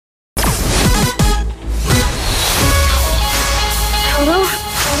Hello? I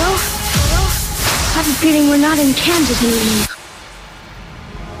have a feeling we're not in Kansas anymore.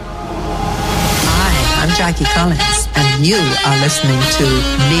 Hi, I'm Jackie Collins, and you are listening to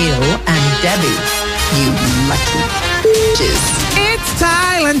Neil and Debbie. You lucky bitches. It's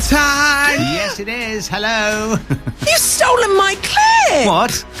Thailand time! Yes, it is. Hello. You've stolen my clip!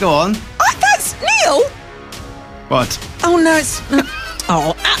 What? Go on. That's Neil! What? Oh, no, it's not.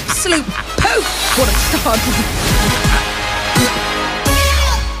 Oh, absolute poop! What a start.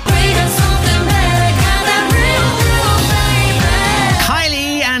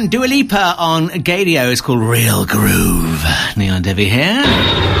 Kylie and Dua Lipa on Gadio. It's called Real Groove. Neil and Debbie here.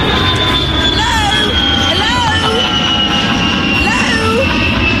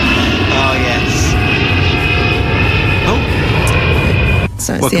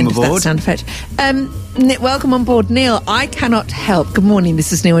 So it's the end of that sound effect. Welcome on board, Neil. I cannot help. Good morning,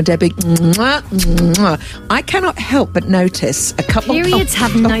 this is Neil and Debbie. Mwah, mwah. I cannot help but notice a couple. Periods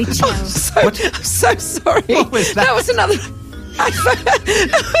have no chill. I'm so sorry. What was that? That was another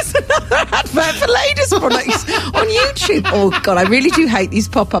advert for ladies products on YouTube. Oh God, I really do hate these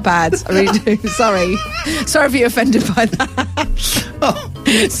pop-up ads. I really do. Sorry if you're offended by that.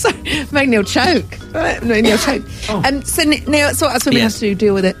 So make Neil choke. Neil choke. So Neil, so that's what we have to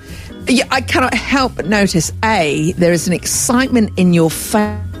deal with it. Yeah, I cannot help but notice, A, there is an excitement in your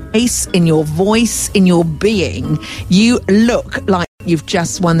face, in your voice, in your being. You look like you've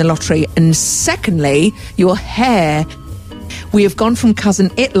just won the lottery. And secondly, your hair. We have gone from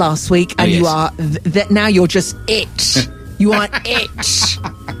Cousin It last week, and you are now you're just it. You are it.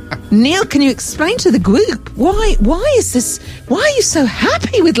 Neil, can you explain to the group why is this? Why are you so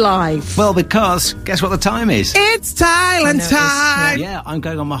happy with life? Well, because guess what the time is? It's Thailand time! Yeah, I'm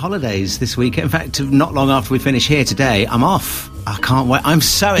going on my holidays this week. In fact, not long after we finish here today, I'm off. I can't wait. I'm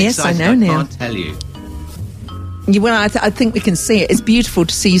so excited. Yes, I know, Neil. I can't tell you. Well, I think we can see it. It's beautiful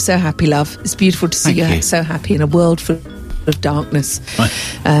to see you so happy, love. It's beautiful to see you so happy in a world full of darkness. Right.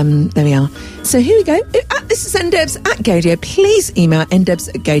 There we are. So here we go. This is ndebs at Gadio. Please email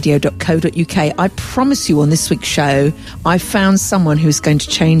ndebs@gadio.co.uk. I promise you on this week's show, I found someone who's going to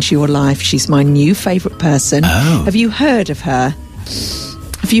change your life. She's my new favourite person. Oh. Have you heard of her?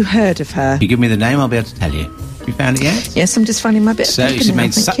 You give me the name, I'll be able to tell you. Have you found it yet? Yes, I'm just finding my bit of So paper she now,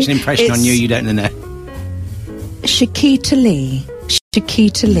 made thank such you. an impression on you don't know. Shakita Lee.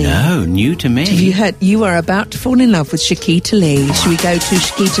 No, new to me. Have you heard? You are about to fall in love with Shakita Lee. Should we go to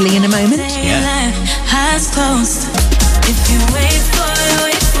Shakita Lee in a moment? Yeah.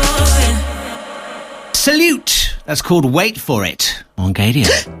 Salute. That's called Wait For It on Gadio.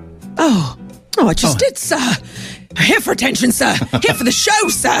 Oh, I just did, sir. Here for attention, sir. Here for the show,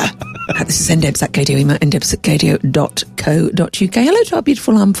 sir. This is ndebs at Gadio. Email ndebs@gadio.co.uk. Hello to our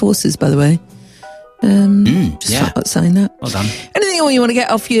beautiful armed forces, by the way. Just felt like saying that. Well done. Anything you want to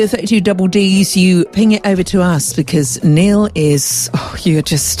get off your 32 double Ds, you ping it over to us, because Neil is, you're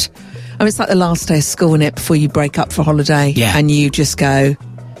just, it's like the last day of school, isn't it, before you break up for holiday. Yeah. And you just go,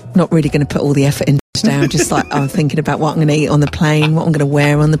 not really going to put all the effort into today. I'm just like, I'm thinking about what I'm going to eat on the plane, what I'm going to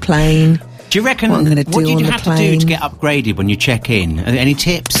wear on the plane. Do you reckon, what I'm going to do on the plane. What do you have to do to get upgraded when you check in? Are there any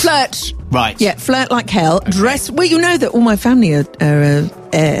tips? Flirt. Right. Yeah, flirt like hell. Okay. Dress, well, you know that all my family are air,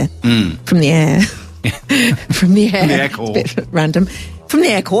 from the air. From the air. From the air corps. It's a bit random. From the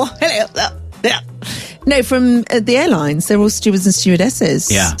air corps. No, from the airlines. They're all stewards and stewardesses.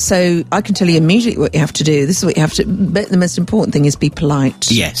 Yeah. So I can tell you immediately what you have to do. This is what you have to... But the most important thing is be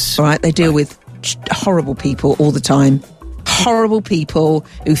polite. Yes. All right? They deal with horrible people all the time. Horrible people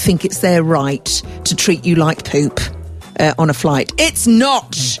who think it's their right to treat you like poop on a flight. It's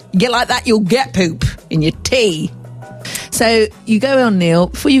not. You get like that, you'll get poop in your tea. So you go on, Neil,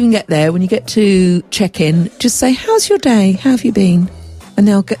 before you even get there, when you get to check-in, just say, how's your day? How have you been? And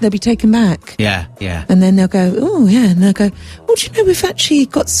they'll be taken back. Yeah. And then they'll go, oh, yeah. And they'll go, well, do you know, we've actually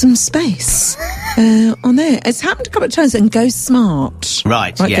got some space on there. It's happened a couple of times. And go smart.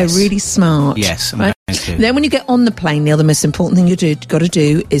 Right, Go yes. really smart. Yes, I'm right? going to. Then when you get on the plane, Neil, the most important thing you've got to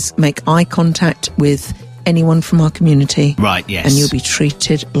do is make eye contact with anyone from our community. Right, yes. And you'll be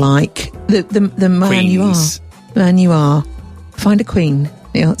treated like the man Queens. you are. Man you are. Find a queen.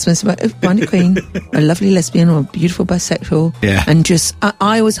 Yeah, that's what it's about. Find a queen, a lovely lesbian or a beautiful bisexual. Yeah. And just,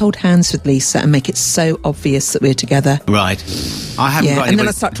 I always hold hands with Lisa and make it so obvious that we're together. Right. I haven't got and then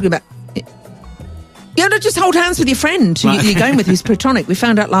I start talking about... You know, just hold hands with your friend who you're going with, who's platonic. We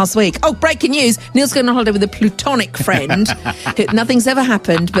found out last week. Oh, breaking news. Neil's going on holiday with a platonic friend. Nothing's ever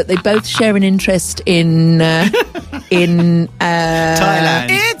happened, but they both share an interest in Thailand.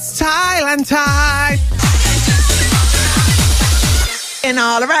 It's Thailand time! And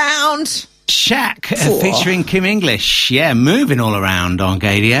all around. Shack featuring Kim English. Yeah, moving all around on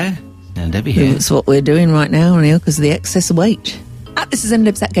Gadio. And Debbie here. It's what we're doing right now, Neil, because of the excess weight. This is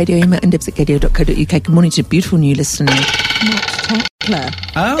NDibs at Gadio, email ndibs@gadio.co.uk. Good morning to beautiful new listener, Matt Tackler.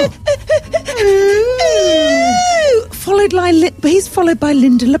 Oh. He's followed by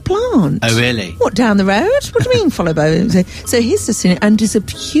Linda LaPlante. Oh, really? What, down the road? What do you mean followed by? So he's listening and is a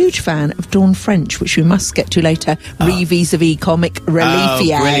huge fan of Dawn French, which we must get to later. Vis-a-vis comic Relief. Oh,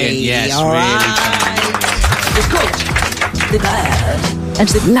 brilliant. Yes, all really right. The good, the bad, and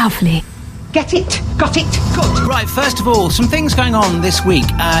the lovely. Get it? Got it? Good. Right, first of all, some things going on this week.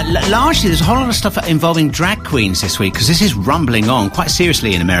 Largely, there's a whole lot of stuff involving drag queens this week, because this is rumbling on quite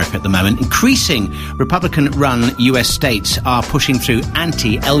seriously in America at the moment. Increasing Republican-run US states are pushing through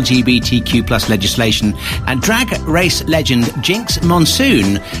anti-LGBTQ plus legislation. And drag race legend Jinx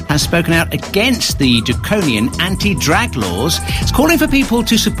Monsoon has spoken out against the draconian anti-drag laws. It's calling for people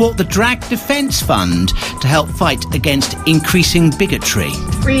to support the Drag Defence Fund to help fight against increasing bigotry.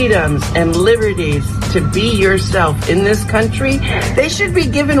 Freedoms and liberties to be yourself in this country, they should be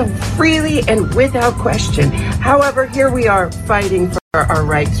given freely and without question. However, here we are fighting for our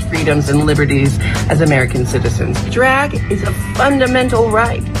rights, freedoms, and liberties as American citizens. Drag is a fundamental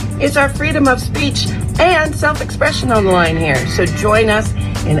right. It's our freedom of speech and self-expression on the line here. So join us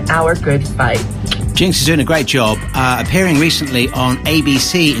in our good fight. Jinx is doing a great job. Appearing recently on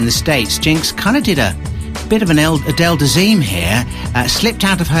ABC in the States, Jinx kind of did a bit of an Adele Dazeem here, slipped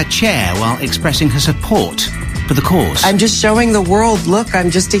out of her chair while expressing her support for the cause. I'm just showing the world, look,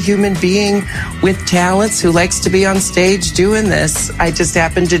 I'm just a human being with talents who likes to be on stage doing this. I just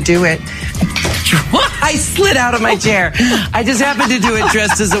happened to do it. I slid out of my chair. I just happened to do it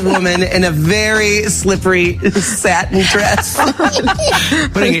dressed as a woman in a very slippery satin dress.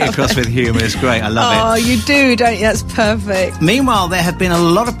 Putting it across with humour is great. I love it. Oh, you do, don't you? That's perfect. Meanwhile, there have been a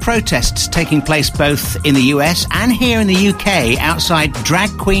lot of protests taking place both in the US and here in the UK outside drag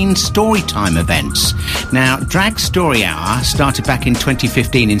queen storytime events. Now, Drag Story Hour started back in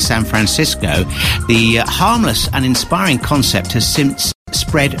 2015 in San Francisco. The harmless and inspiring concept has since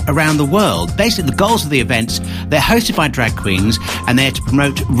spread around the world. Basically, the goals of the events, they're hosted by drag queens and they're to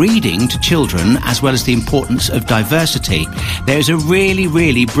promote reading to children as well as the importance of diversity. There's a really,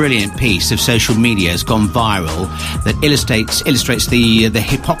 really brilliant piece of social media has gone viral that illustrates the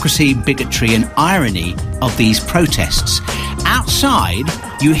hypocrisy, bigotry and irony of these protests. Outside,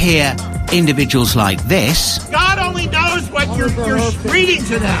 you hear individuals like this. God only knows what you're reading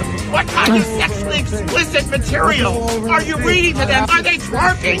to them. What kind of sexually explicit material are you reading to them? Are they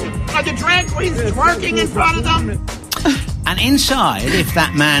twerking? Are the drag queens twerking in front of them? And inside, if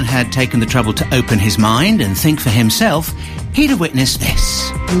that man had taken the trouble to open his mind and think for himself, he'd have witnessed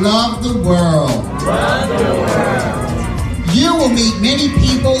this. Love the world. Love the world. You will meet many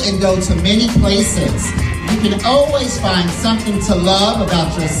people and go to many places. You can always find something to love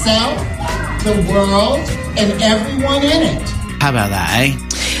about yourself, the world, and everyone in it. How about that, eh?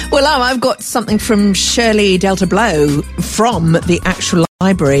 Well, I've got something from Shirley Delta Blow from the actual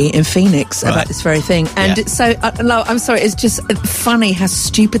library in Phoenix about this very thing. And it's so, no, I'm sorry, it's just funny how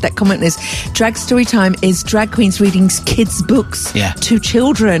stupid that comment is. Drag story time is drag queens reading kids' books to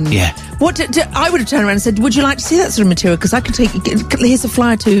children. Yeah. I would have turned around and said, would you like to see that sort of material? Because I can take, here's a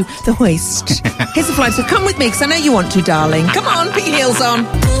flyer to the hoist. Here's a flyer, so come with me, because I know you want to, darling. Come on, put your heels on.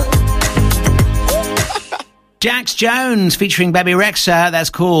 Jax Jones featuring Baby Rexha.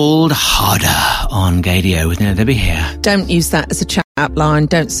 That's called Harder on Gadio with Neil Debbie here. Don't use that as a chat line.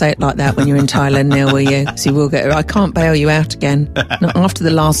 Don't say it like that when you're in Thailand, Neil, will you? So you will get. I can't bail you out again. Not after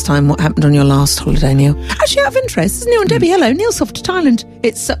the last time. What happened on your last holiday, Neil? Actually, out of interest, this is Neil and Debbie. Hello, Neil's off to Thailand.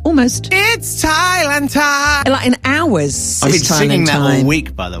 It's almost. It's Thailand time. Like in hours. I've been it's singing that time. all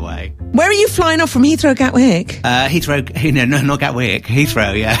week, by the way. Where are you flying off from? Heathrow, Gatwick? Heathrow. No, not Gatwick.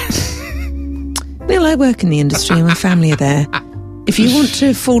 Heathrow, yeah. Neil, I work in the industry and my family are there. If you want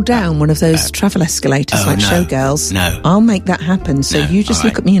to fall down one of those travel escalators Showgirls, I'll make that happen. So you just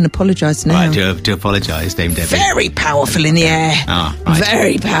look at me and apologise now. Right, do apologise, Dame Debbie. Very powerful in the air. Oh, right.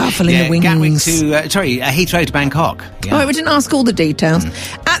 Very powerful in the wings. Gatwick to, Heathrow to Bangkok. Yeah. All right, we didn't ask all the details.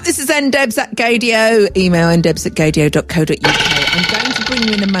 This is ndebs at Gadio. Email ndebs@gadio.co.uk. I'm going to bring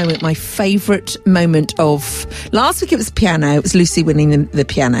you in a moment my favourite moment of... Last week it was piano. It was Lucy winning the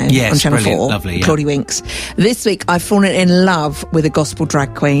piano on Channel 4. Lovely, yeah. Claudie Winks. This week I've fallen in love with a gospel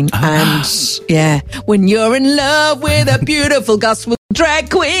drag queen. And, when you're in love with a beautiful gospel drag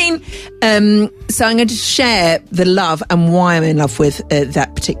queen. So I'm going to share the love and why I'm in love with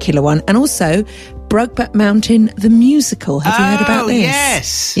that particular one. And also... Brokeback Mountain, the musical. Have you heard about this?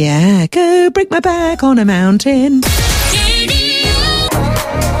 Yes. Yeah. Go break my back on a mountain.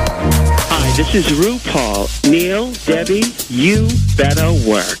 I This is RuPaul. Neil, Debbie, you better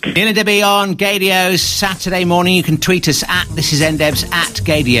work. Neil and Debbie on Gadio Saturday morning. You can tweet us at This Is NDebs at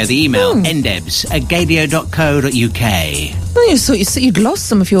Gadio. The email ndebs@gadio.co.uk. Well, you thought you'd lost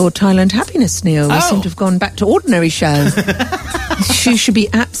some of your Thailand happiness, Neil. You seem to have gone back to ordinary show. You should be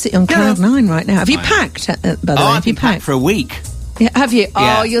absolutely on cloud nine right now. Have you packed, by the way? I've been packed for a week. Yeah, have you?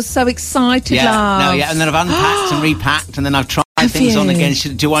 Yeah. Oh, you're so excited, love. And then I've unpacked and repacked, and then I've tried things on again.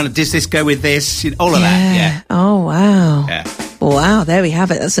 Does this go with this? All of that, yeah. Oh, wow. Yeah. Wow, there we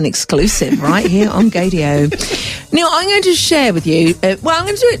have it. That's an exclusive right here on Gadio. Neil, I'm going to share with you, I'm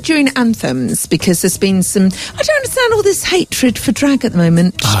going to do it during anthems because there's been some, I don't understand all this hatred for drag at the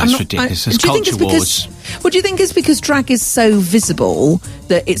moment. Oh, it's ridiculous. It's culture wars. Do you think it's because drag is so visible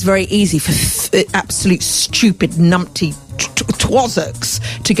that it's very easy for absolute stupid numpty twazzocks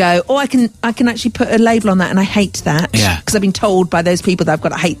to go, I can actually put a label on that and I hate that. Yeah. Because I've been told by those people that I've got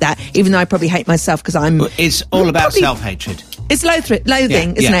to hate that, even though I probably hate myself because I'm... It's all about self-hatred. It's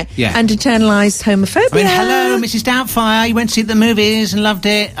loathing, isn't it? Yeah. And internalised homophobia. I mean, hello, Mrs. Doubtfire. You went to see the movies and loved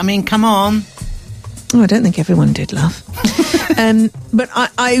it. I mean, come on. Oh, I don't think everyone did, love. But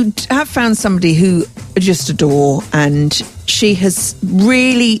I have found somebody who I just adore, and she has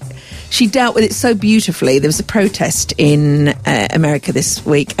really... She dealt with it so beautifully. There was a protest in America this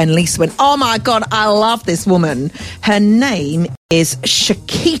week, and Lisa went, oh, my God, I love this woman. Her name is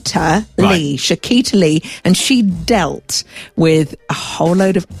Shakita Lee. Shakita Lee. And she dealt with a whole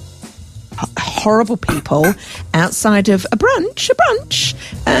load of horrible people outside of a brunch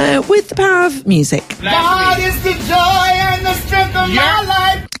with the power of music. God is the joy and the strength of my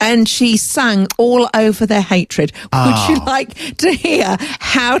life. And she sang all over their hatred. Would you like to hear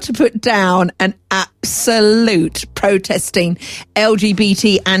how to put down an absolute protesting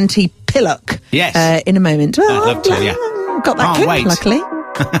LGBT anti-pillock? Yes. In a moment. Well, I'd love to, yeah. Got that clip, luckily.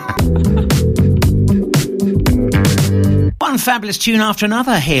 One fabulous tune after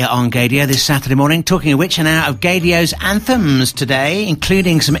another here on Gadio this Saturday morning. Talking of which, an hour of Gadio's anthems today,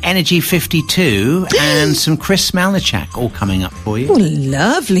 including some Energy 52 and some Chris Malnichak, all coming up for you. Oh,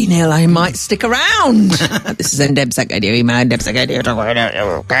 lovely, Neil. I might stick around. This is NDebs at Gadio. Email NDebs at Gadio.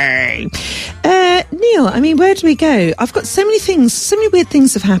 Okay. Neil, I mean, where do we go? I've got so many things, so many weird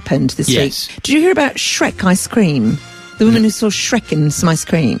things have happened this week. Did you hear about Shrek ice cream? The woman who saw Shrek in some ice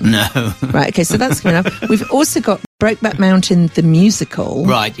cream. No. Right, okay, so that's coming up. We've also got Brokeback Mountain, the musical.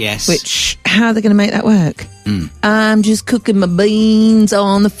 Right, yes. Which, how are they going to make that work? I'm just cooking my beans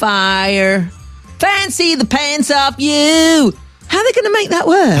on the fire. Fancy the pants off you. How are they going to make that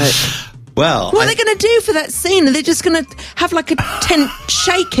work? Well, what are they going to do for that scene? Are they just going to have like a tent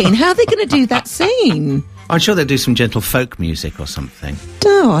shaking? How are they going to do that scene? I'm sure they'll do some gentle folk music or something.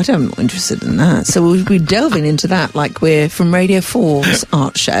 No, I'm not interested in that. So we'll be delving into that like we're from Radio 4's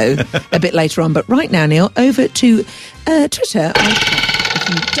art show a bit later on. But right now, Neil, over to Twitter. If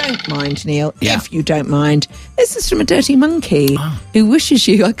you don't mind, Neil, if you don't mind, this is from a dirty monkey who wishes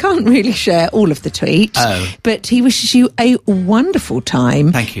you, I can't really share all of the tweet, but he wishes you a wonderful time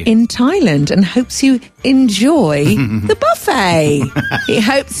in Thailand and hopes you enjoy the buffet. He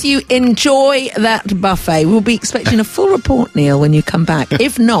hopes you enjoy that buffet. We'll be expecting a full report, Neil, when you come back.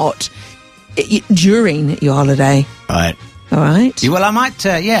 If not, during your holiday. Right. All right. Well, I might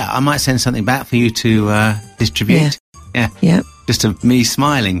send something back for you to distribute. Yeah. Just of me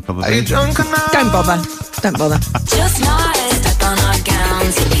smiling, probably. Are you drunk enough? Don't bother. Just lies up on our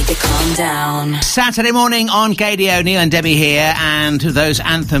gowns. You need to calm down. Saturday morning on Gadio, Neil and Debbie here, and those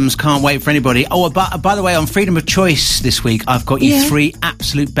anthems can't wait for anybody. Oh, by the way, on Freedom of Choice this week, I've got you 3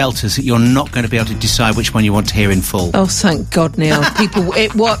 absolute belters that you're not going to be able to decide which one you want to hear in full. Oh, thank God, Neil.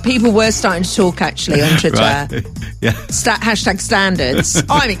 People were starting to talk actually on Twitter. Right. Yeah. Hashtag standards.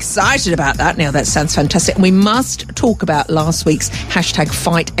 I'm excited about that, Neil. That sounds fantastic. And we must talk about last week's hashtag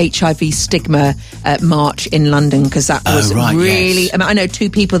Fight HIV Stigma march in London, because that was really. Yes. I mean, I know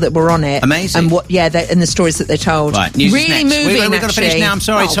 2 people that were on it. Amazing. And and the stories that they told. Right, news really next. moving. We've got to finish now. I'm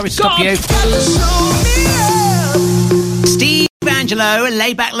sorry to stop you. Steve Angelo,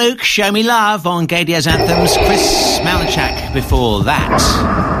 Layback Luke, Show Me Love on Gadio's anthems. Chris Malnichak before that.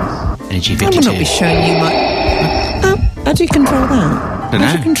 Energy 52. I will not be showing you my. How do you control that?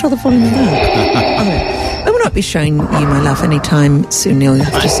 How do you control the volume of that? I will not be showing you my love anytime soon, Neil. You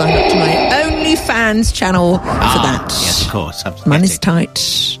have to sign up to my OnlyFans channel for that. Yes, of course. Mine is tight.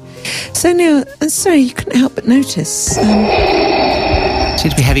 So, Neil, sorry, you couldn't help but notice.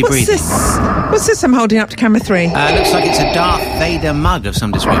 Seems to be heavy breathing. What's this I'm holding up to camera 3? Looks like it's a Darth Vader mug of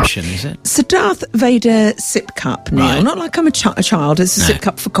some description, is it? It's a Darth Vader sip cup, Neil. Right. Not like I'm a child. It's a sip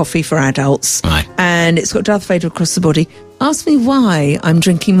cup for coffee for adults. Right. And it's got Darth Vader across the body. Ask me why I'm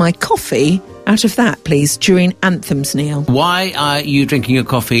drinking my coffee out of that, please, during anthems, Neil. Why are you drinking your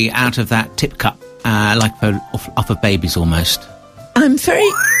coffee out of that tip cup, like off of babies almost? I'm very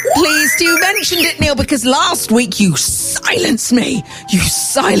pleased you mentioned it, Neil, because last week you silenced me. You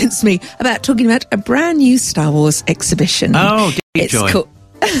silenced me about talking about a brand new Star Wars exhibition. Oh, deep it's joy. Cool.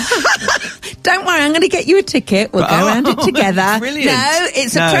 Don't worry, I'm going to get you a ticket. We'll go around it together. Brilliant. No,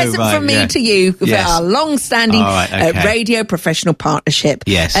 it's a present from me to you for our long-standing radio professional partnership.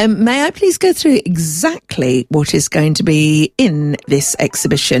 Yes. May I please go through exactly what is going to be in this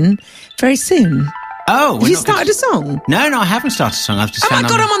exhibition very soon? Oh, have you started a song? No, I haven't started a song. I've just I'm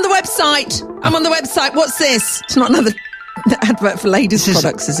on the website. I'm on the website. What's this? It's not another advert for ladies'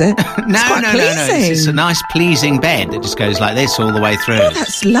 products, is it? No. It's a nice, pleasing bed that just goes like this all the way through. Oh,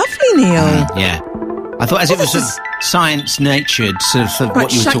 that's lovely, Neil. Yeah. I thought as it was sort of science-natured, sort of right,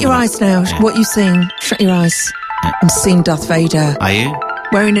 what you were shut talking your about. eyes now. Yeah. What are you seeing? Shut your eyes. I'm seeing Darth Vader. Are you?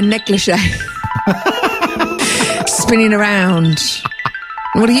 Wearing a negligee. Spinning around.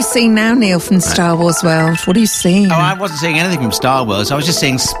 What are you seeing now, Neil, from the Star Wars world? What are you seeing? Oh, I wasn't seeing anything from Star Wars. I was just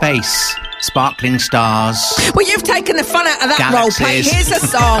seeing space, sparkling stars. Well, you've taken the fun out of that role play. Galaxies. Here's a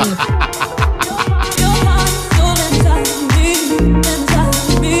song.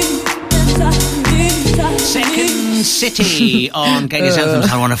 Second City on Gators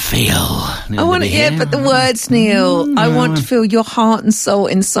Anthems. I want to feel. I want to hear, but the words, Neil. I want to feel your heart and soul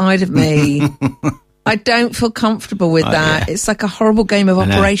inside of me. I don't feel comfortable with that. Yeah. It's like a horrible game of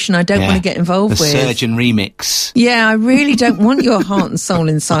operation I don't want to get involved with. The Surgeon remix. Yeah, I really don't want your heart and soul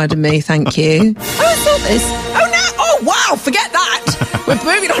inside of me, thank you. Oh, I saw this. Oh, no. Oh, wow, forget that. We're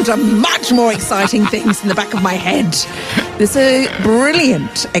moving on to much more exciting things in the back of my head. There's a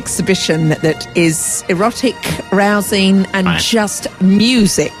brilliant exhibition that is erotic, rousing, and just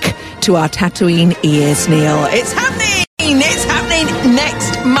music to our Tatooine ears, Neil. It's happening! It's happening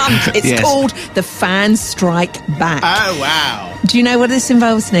next month. It's called The Fan Strike Back. Oh, wow. Do you know what this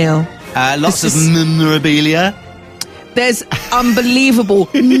involves, Neil? Lots of memorabilia. There's unbelievable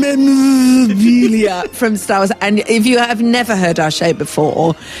memorabilia from Star Wars. And if you have never heard our show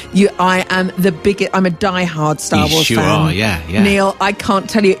before, I am the biggest. I'm a diehard Star Wars fan. You are, yeah. Neil, I can't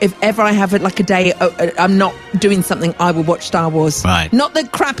tell you, if ever I have like a day, I'm not doing something, I will watch Star Wars. Right. Not the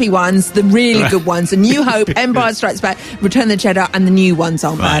crappy ones, the really good ones. The New Hope, Empire Strikes Back, Return of the Jedi, and the new ones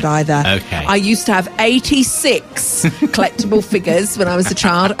aren't bad either. Okay. I used to have 86 collectible figures when I was a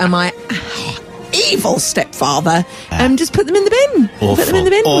child, and my evil stepfather just put them in the bin. Put them in the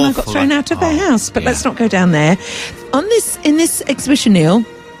bin when I got thrown out of their house. But let's not go down there. In this exhibition, Neil,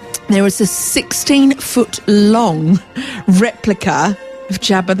 there is a 16-foot long replica of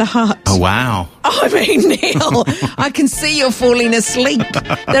Jabba the Hutt. Oh, wow. I mean, Neil, I can see you're falling asleep.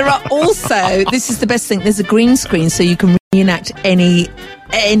 There are also, this is the best thing, there's a green screen so you can reenact any scene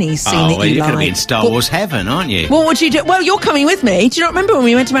that you you're like. going to be in Star Wars heaven, aren't you? What would you do? Well, you're coming with me. Do you not remember when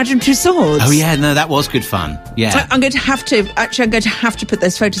we went to Magic and Two Swords? Oh, yeah, no, that was good fun. Yeah. I'm going to have to put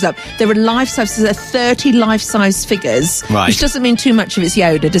those photos up. There are life-size, there are 30 life-size figures, which doesn't mean too much if it's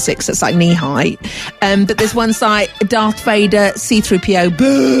Yoda, does it? Because it's like knee height. But there's ones like Darth Vader, C-3PO,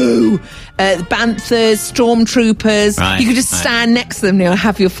 boo! Banthers, stormtroopers. You could just stand next to them now and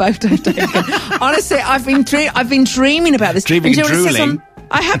have your photo taken. Honestly, I've been dreaming about this. Dreaming and drooling.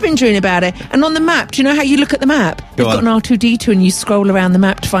 I have been dreaming about it. And on the map, do you know how you look at the map? You've got an R2-D2 and you scroll around the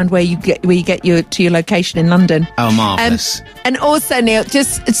map to find where you get to your location in London. Oh, marvellous. And also, Neil,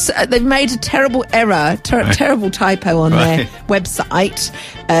 they've made a terrible error, terrible typo on their website.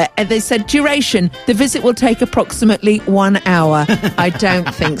 And they said, duration, the visit will take approximately 1 hour. I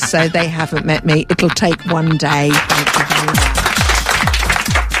don't think so. They haven't met me. It'll take 1 day. Thank you very much.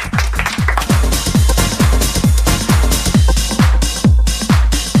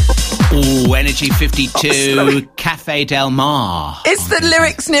 Ooh, Energy 52, Cafe Del Mar. It's the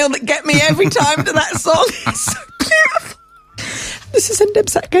lyrics, Neil, that get me every time to that song. It's so beautiful. This is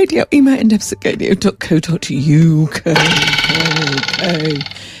ndebs@gadio. Email ndebs@gadio.co.uk.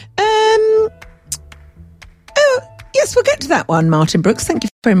 Yes, we'll get to that one, Martin Brooks. Thank you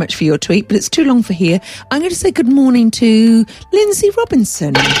very much for your tweet, but it's too long for here. I'm going to say good morning to Lindsay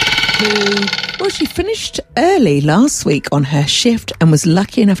Robinson, who, she finished early last week on her shift and was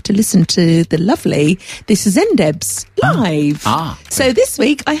lucky enough to listen to the lovely This Is NDebs live. So this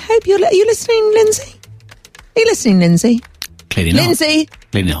week, I hope are you listening, Lindsay? Are you listening, Lindsay? Clearly not. Lindsay?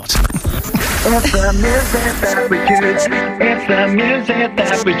 Clearly not. It's the music that we choose. It's the music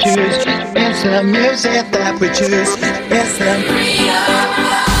that we choose. It's the music that we choose. It's the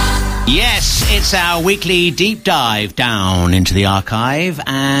Yes, it's our weekly deep dive down into the archive,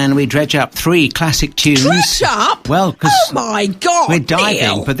 and we dredge up 3 classic tunes. Dredge up? Well, because oh my God, we're diving,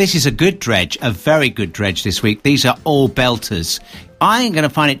 Neil. but this is a good dredge, a very good dredge this week. These are all belters. I am going to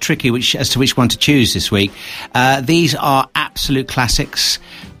find it tricky as to which one to choose this week. These are absolute classics.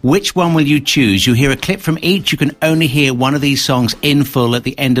 Which one will you choose? You hear a clip from each. You can only hear one of these songs in full at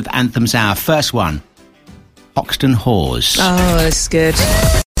the end of Anthem's hour. First one, Hoxton Hawes. Oh, that's good.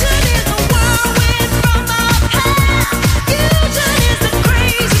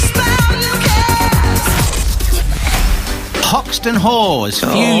 Hoxton Hawes,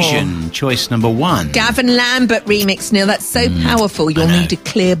 Fusion, choice number 1. Gavin Lambert remix, Neil. That's so powerful. You'll need a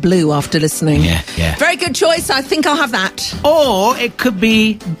clear blue after listening. Yeah. Very good choice. I think I'll have that. Or it could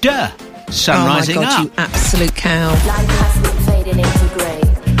be Duh, Sun Rising Oh my God, Up. you absolute cow. Life has been fading into grey.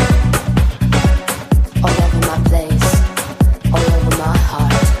 All over my place, all over my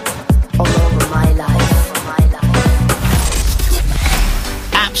heart, all over my life.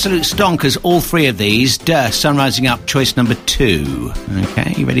 Absolute stonkers, all 3 of these. Duh, Sun Rising Up, choice number 2.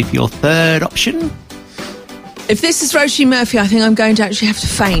 Okay, you ready for your third option? If this is Roisin Murphy, I think I'm going to actually have to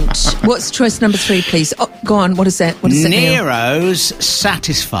faint. What's choice number 3, please? Oh, go on. What is it? What is it, Neil? Nero's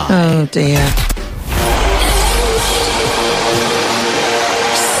Satisfied. Oh, dear.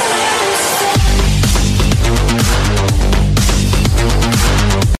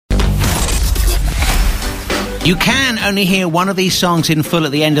 You can only hear one of these songs in full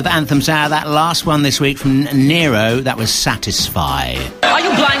at the end of Anthem's hour. That last one this week from Nero, that was Satisfy. Are you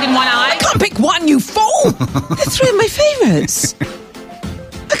blind in one eye? I can't pick one, you fool! They're 3 of my favourites.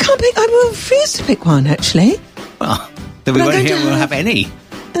 I refuse to pick one, actually. Well, then we won't have any.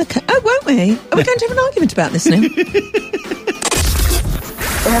 Okay. Oh, won't we? Are we going to have an argument about this now?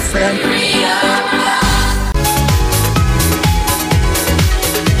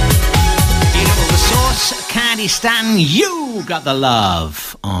 Candy Stanton, You Got the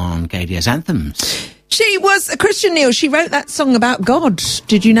Love on Gadio's Anthems. She was a Christian, Neil. She wrote that song about God.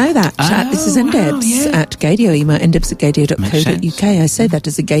 Did you know that? This is NDebs at Gadio. Email ndebs@gadio.co.uk. I say that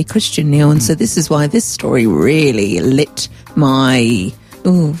as a gay Christian, Neil. And so this is why this story really lit my...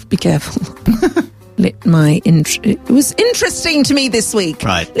 Oh, be careful. It was interesting to me this week.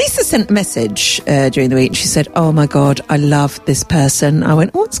 Right. Lisa sent a message during the week and she said, oh my God, I love this person. I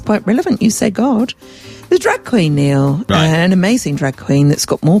went, oh, it's quite relevant. You say God. The drag queen, Neil, an amazing drag queen that's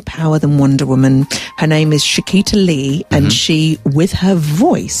got more power than Wonder Woman. Her name is Shakita Lee, and she, with her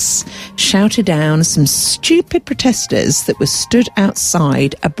voice, shouted down some stupid protesters that were stood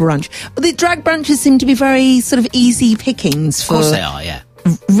outside a brunch. Well, the drag brunches seem to be very sort of easy pickings for... Of course they are, yeah.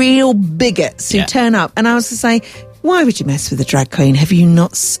 Real bigots who turn up. And I was to say, why would you mess with a drag queen? Have you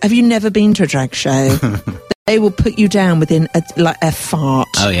never been to a drag show? They will put you down within a fart.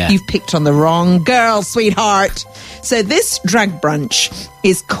 Oh, yeah. You've picked on the wrong girl, sweetheart. So this drag brunch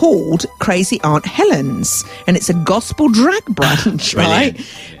is called Crazy Aunt Helen's, and it's a gospel drag brunch, right?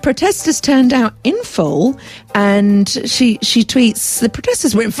 Protesters turned out in full, and she tweets, the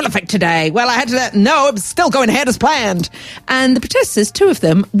protesters were in full effect today. Well, I had to let them know it was still going ahead as planned. And the protesters, 2 of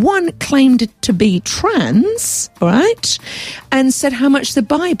them, one claimed to be trans, all right, and said how much the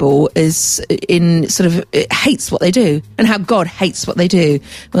Bible is in sort of... hates what they do and how God hates what they do.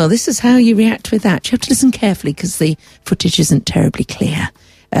 Well, this is how you react with that. You have to listen carefully because the footage isn't terribly clear.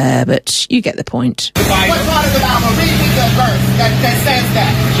 But you get the point. What part of the Bible? Read me the verse that says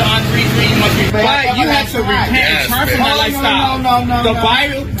that. John 3:3 must be. But you have to repent and turn from that lifestyle. No. The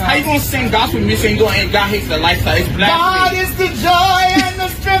Bible, how you gonna sing gospel music and go and God hates the lifestyle? It's blasphemy. God is the joy and the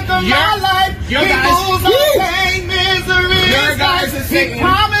strength of my life. Your He guys, moves all pain, misery. Your guys is He singing.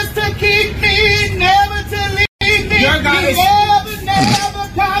 promised to keep me, never to leave me. Your guys,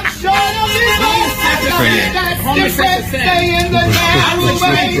 never come short of me. Brilliant. Stay in the narrow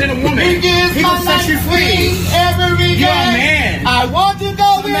way. He gives my life free every day. You're a man. I want to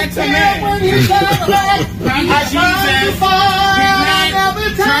go with him when he's back. I try to find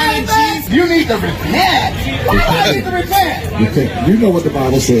every time. You need to repent. Why do I need to repent? You know what the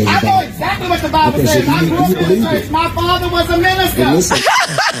Bible says. I know exactly what the Bible says. I grew up in the church. My father was a minister.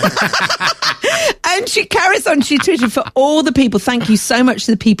 And she carries on. She tweeted, for all the people, thank you so much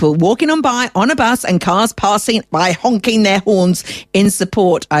to the people walking on by on a bus and cars passing by honking their horns in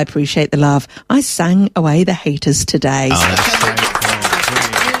support. I appreciate the love. I sang away the haters today. Oh, that's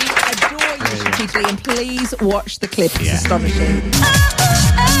we adore you, Shakita, and please watch the clip. It's astonishing.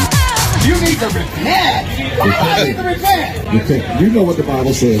 You need to repent. Why do I need to repent? You know what the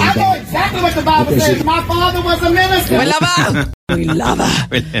Bible says. I know exactly what the Bible says. My father was a minister. We love her. We love her.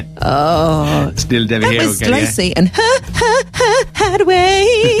 Brilliant. Oh. Still Debbie That here was again, Lacey and her. that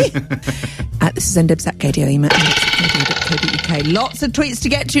way. This is ndebs at KDO, email ndebs@kdo.co.uk. Lots of tweets to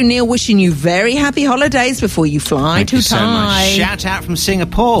get to. Neil wishing you very happy holidays before you fly Thank to you so much. Thai. Shout out from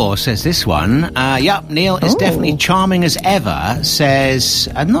Singapore, says this one. Yup, Neil is definitely charming as ever, says,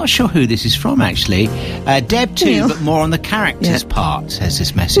 I'm not sure who this is from, actually. Deb too, Neil. but more on the characters part, says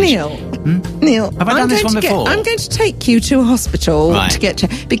this message. Neil, Have I done this one before? I'm going to take you to a hospital Right. to get to...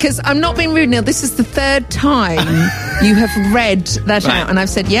 Because I'm not being rude, Neil. This is the third time you have read that Right. out. And I've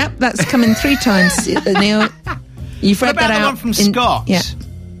said, yep, that's coming 3 times, Neil. You've read What about that the out. one from Scott? Yeah.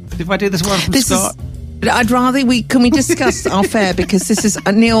 If I do this one from Scott? I'd rather can we discuss our fare, because this is...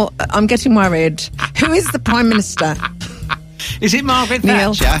 Neil, I'm getting worried. Who is the Prime Minister? Is it Margaret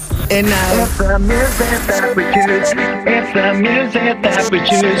Neil? Thatcher? No. It's the music that we choose. It's the music that we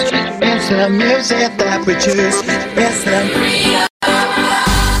choose. It's the music that we choose. It's the...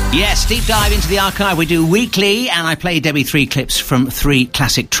 Yes, deep dive into the archive we do weekly, and I play Debbie 3 clips from 3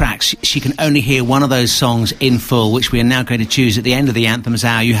 classic tracks. She can only hear one of those songs in full, which we are now going to choose at the end of the Anthems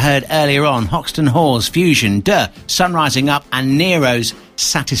Hour. You heard earlier on Hoxton Hall's Fusion, Duh, Sun Rising Up, and Nero's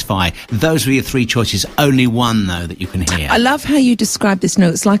Satisfy. Those were your 3 choices. Only one, though, that you can hear. I love how you describe this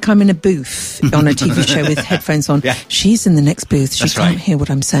note. It's like I'm in a booth on a TV show with headphones on. Yeah. She's in the next booth. She That's can't right. hear what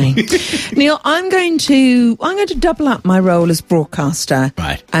I'm saying. Neil, I'm going to double up my role as broadcaster.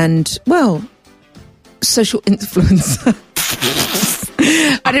 Right. And, well, social influencer.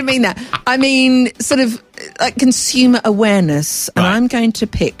 I didn't mean that. I mean, sort of like consumer awareness. And Right. I'm going to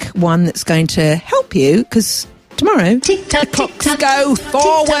pick one that's going to help you, because tomorrow the clocks go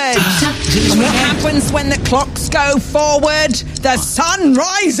forward. And what happens when the clocks go forward? The sun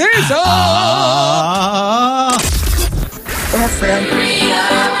rises up.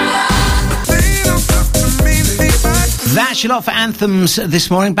 That's your lot for Anthems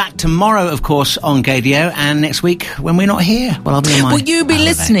this morning. Back tomorrow, of course, on Gadio, and next week when we're not here. Well, I'll be on my... Will you be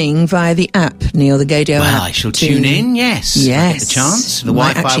listening via the app, Neil, the Gadio app? Well, I shall tune in, yes. Yes. I get the chance. The You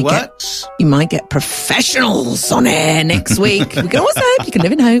might Wi-Fi actually works. You might get professionals on air next week. We can always hope. You can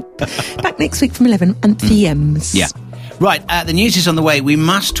live in hope. Back next week from 11 p.m. Yeah. Right, the news is on the way. We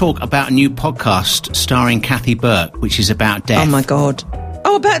must talk about a new podcast starring Kathy Burke, which is about death. Oh, my God.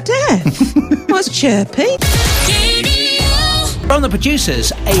 Oh, about death. What's chirpy? From the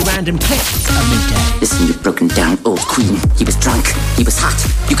producers, a random clip of midday. Listen, you broken down old queen. He was drunk. He was hot.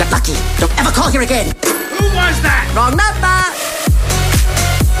 You got lucky. Don't ever call here again. Who was that? Wrong number.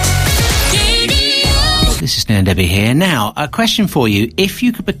 This is Nan Debbie here. Now, a question for you. If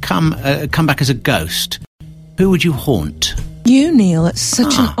you could come back as a ghost, who would you haunt? You, Neil. It's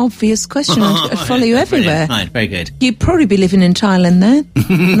such an obvious question. I'd follow you everywhere. Right, very good. You'd probably be living in Thailand there.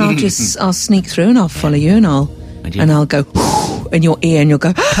 And I'll sneak through and I'll follow you and I'll go in your ear and you'll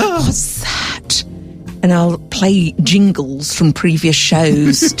go, what's that? And I'll play jingles from previous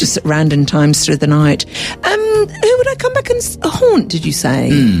shows just at random times through the night. Who would I come back and haunt, did you say?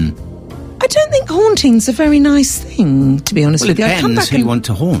 I don't think haunting's a very nice thing, to be honest Well, it with you. I'd come depends back who and... you want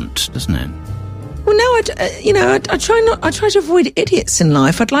to haunt, doesn't it? Well, no, I try to avoid idiots in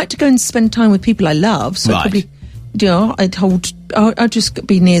life. I'd like to go and spend time with people I love. So Right. I'd just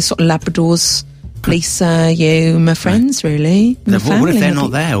be near sort of Labradors, Lisa, you, my friends, really. My What family, if they're I'd not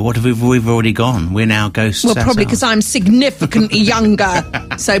be- there? What if we've already gone? We're now ghosts. Well, probably because ourselves. I'm significantly younger.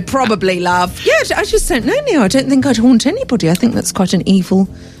 So probably, love. Yeah, I just don't know, Neil. I don't think I'd haunt anybody. I think that's quite an evil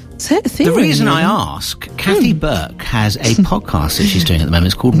theory. The reason I really. ask, Kathy Burke has a podcast that she's doing at the moment.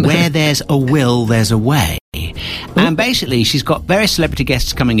 It's called Where There's a Will, There's a Way. And basically, she's got various celebrity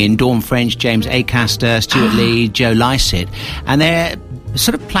guests coming in, Dawn French, James Acaster, Stuart Lee, Joe Lycett, and they're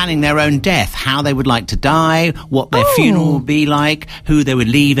sort of planning their own death, how they would like to die, what their funeral would be like, who they would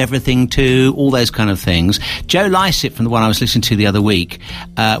leave everything to, all those kind of things. Joe Lycett, from the one I was listening to the other week,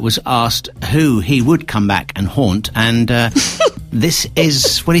 was asked who he would come back and haunt, and this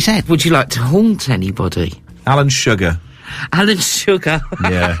is what he said. Would you like to haunt anybody? Alan Sugar. Alan Sugar.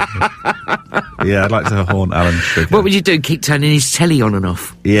 Yeah. Yeah, I'd like to haunt Alan Sugar. What would you do? Keep turning his telly on and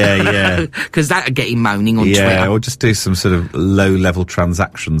off? Yeah. Because that would get him moaning on Yeah, Twitter. or just do some sort of low-level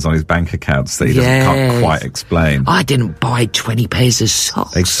transactions on his bank accounts that he can't Yes. quite explain. I didn't buy 20 pairs of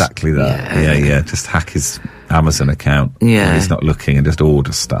socks. Exactly that. Yeah. Just hack his Amazon account Yeah. when he's not looking and just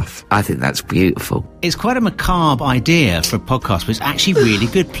order stuff. I think that's beautiful. It's quite a macabre idea for a podcast, but it's actually really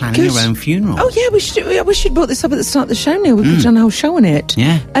good planning your own funeral. Oh yeah, we should have brought this up at the start of the show. Now we could have done a whole show on it.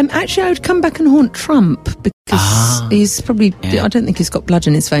 Yeah. Actually, I would come back and haunt Trump because he's probably. I don't think he's got blood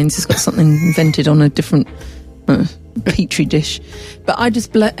in his veins. He's got something invented on a different petri dish. But I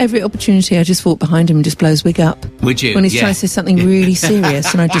just every opportunity, I just walk behind him and just blow his wig up. Would you? When he's Yeah. trying to say something really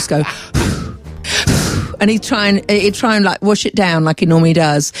serious, and I just go. and he'd try and like wash it down like he normally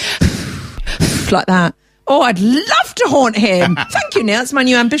does, like that. Oh, I'd love to haunt him. Thank you, Neil. That's my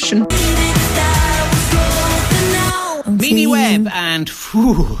new ambition. Mimi Webb and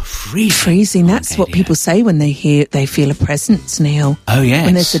freezing. That's what people say when they feel a presence, Neil. Oh, yes.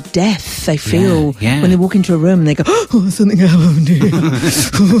 When there's a death, they feel yeah. when they walk into a room and they go, oh, something happened here.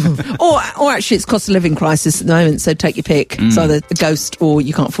 or actually, it's cost of living crisis at the moment, so take your pick. It's either a ghost or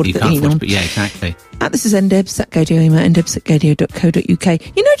you can't afford to put the heat on. Yeah, exactly. This is ndebs@gadio, email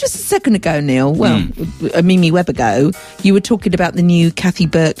ndebs@gadio.co.uk. You know, just a second ago, Neil, a Mimi Webb ago, you were talking about the new Kathy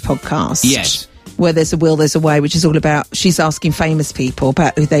Burke podcast. Yes. Where there's a will, there's a way, which is all about, she's asking famous people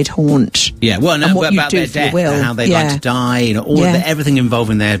about who they'd haunt. Yeah, well, no, and what about you do their for your death, will. and how they'd like to die, you know, everything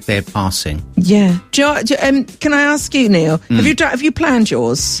involving their passing. Yeah. Can I ask you, Neil, have you planned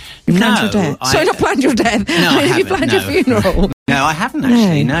yours? You planned your death? Sorry, not planned your death. No, I have you planned your funeral? No, I haven't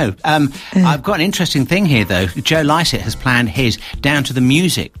actually, no. I've got an interesting thing here, though. Joe Lycett has planned his down to the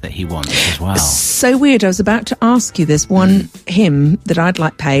music that he wants as well. So weird. I was about to ask you, there's one hymn that I'd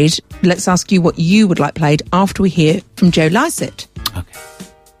like played. Let's ask you what you would like played after we hear from Joe Lycett. Okay.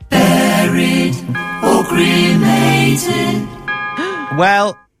 Buried or cremated.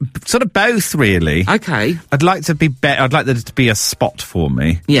 Well, sort of both, really. Okay. I'd like to be I'd like there to be a spot for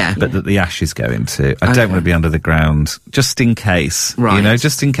me. Yeah. But that the ashes go into. I don't want to be under the ground, just in case. Right. You know,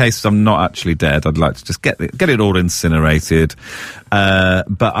 just in case I'm not actually dead. I'd like to just get it all incinerated. But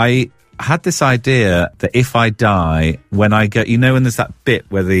I had this idea that if I die, when I go, you know, when there's that bit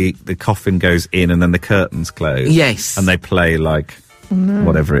where the coffin goes in and then the curtains close. Yes. And they play like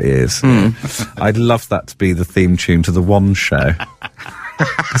whatever it is. I'd love that to be the theme tune to the One Show.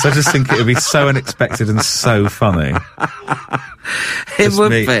 Because I just think it would be so unexpected and so funny. It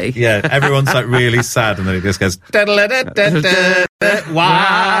would be. Yeah, everyone's like really sad and then it just goes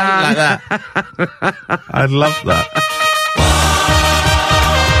wow, like that. I'd love that.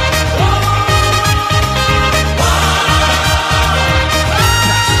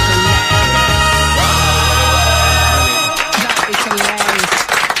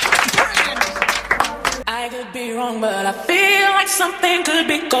 I could be wrong, but I feel like something could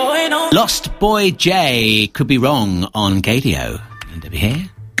be going on. Lost Boy J could be wrong on Gadio. And Debbie here.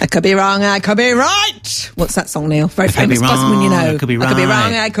 I could be wrong, I could be right. What's that song, Neil? Very famous. Could be wrong, One you know. I could be right. I could be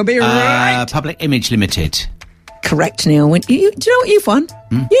wrong, I could be right. Public Image Limited. Correct, Neil. Do you know what you've won?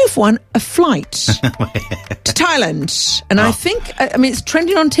 You've won a flight to Thailand. And I think, it's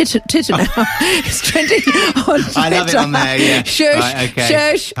trending on Twitter now. It's trending on Twitter. I love it on there, yeah. Shush, right, okay.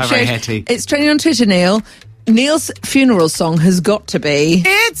 shush, Very shush. hetty. It's trending on Twitter, Neil. Neil's funeral song has got to be...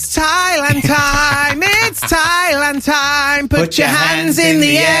 It's Thailand time, it's Thailand time. Put your hands in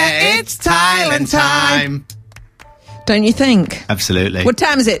the air, it's Thailand time. Don't you think? Absolutely. What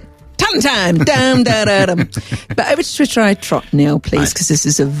time is it? Time. Dum, da, da, dum. But over to Twitter I trot, Neil, please, because this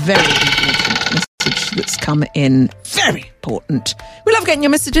is a very important message that's come in. Very important. We love getting your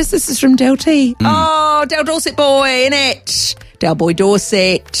messages. This is from Del T. Oh, Del Dorset boy, innit? Del boy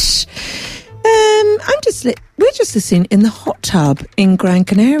Dorset. We're just listening in the hot tub in Gran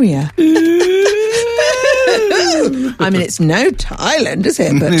Canaria. I mean, it's no Thailand, is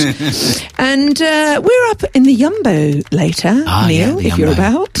it? But and we're up in the Yumbo later, Neil, if you're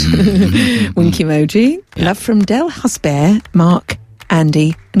about. Wink emoji. Yeah. Love from Del Husbear, Mark,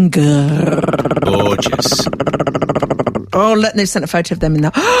 Andy, and Gorgeous. Oh, look, they've sent a photo of them in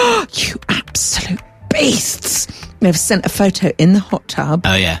the... Oh, you absolute beasts. They've sent a photo in the hot tub.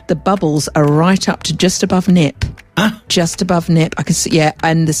 Oh, yeah. The bubbles are right up to just above nip. Huh? Just above nip. I can see, yeah,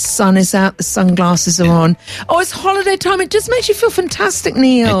 and the sun is out, the sunglasses are on. Oh, it's holiday time. It just makes you feel fantastic,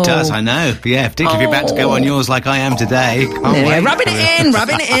 Neil. It does, I know. Yeah, particularly if you're about to go on yours like I am today. There we go. Rubbing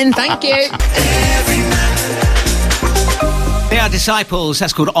it in. Thank you. They are Disciples.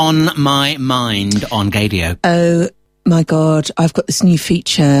 That's called On My Mind on Gadio. Oh, my God, I've got this new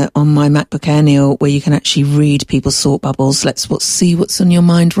feature on my MacBook Air, Neil, where you can actually read people's thought bubbles. Let's see what's on your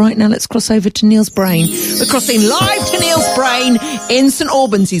mind right now. Let's cross over to Neil's brain. We're crossing live to Neil's brain in St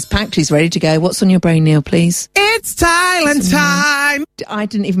Albans. He's packed. He's ready to go. What's on your brain, Neil, please? It's Thailand time. I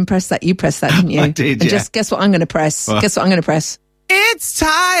didn't even press that. You pressed that, didn't you? I did, and yeah. just guess what I'm going to press. What? Guess what I'm going to press. It's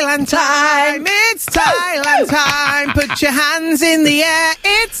Thailand time, it's Thailand time. Put your hands in the air,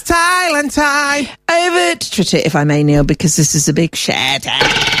 it's Thailand time. Over to Twitter, if I may, Neil, because this is a big shout out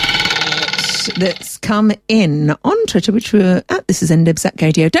that's come in on Twitter, which we're at. This is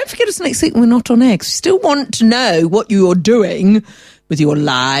ndebs@gadio. Don't forget us next week when we're not on air, 'cause we still want to know what you're doing with your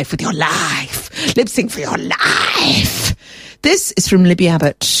life. Lip sync for your life. This is from Libby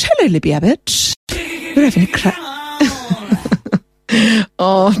Abbott. Hello, Libby Abbott. We're having a crack.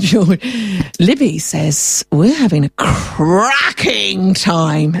 Oh, George. Libby says, we're having a cracking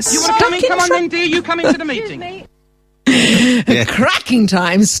time. You want to come in? Come on then, dear. You come into the meeting. A cracking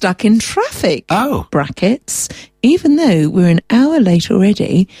time stuck in traffic. Oh. Brackets. Even though we're an hour late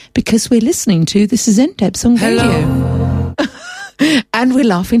already because we're listening to This Is NDebs on radio. And we're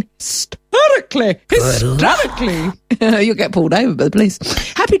laughing hysterically. You'll get pulled over by the police.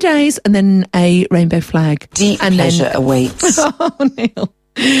 Happy days, and then a rainbow flag. Deep and pleasure then, awaits. Oh, Neil.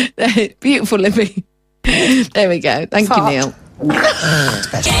 Beautiful, Libby. There we go. Thank you, Neil.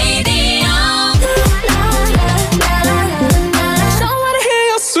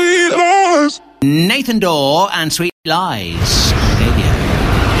 Nathan Dorr and Sweet Lies. Radio.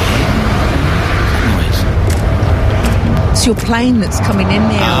 It's your plane that's coming in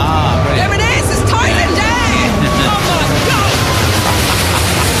now. Ah, brilliant. There it is. It's Thailand Air. Oh, my God.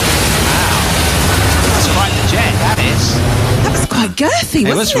 Wow. That's quite the jet, that is. That was quite girthy, wasn't it?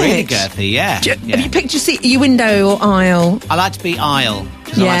 It was really girthy, yeah. Have you picked your seat, your window or aisle? I like to be aisle.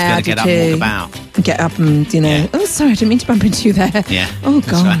 Because Yeah, I like to be able to get up and walk about. Get up and, Yeah. Oh, sorry, I didn't mean to bump into you there. Yeah. Oh,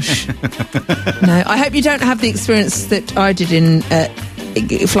 That's gosh. right. No, I hope you don't have the experience that I did in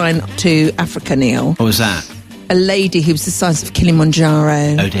flying to Africa, Neil. What was that? A lady who was the size of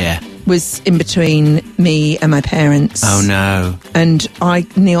Kilimanjaro Oh, dear. was in between me and my parents. Oh, no. And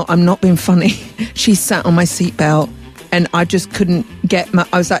Neil, I'm not being funny. She sat on my seatbelt and I just couldn't get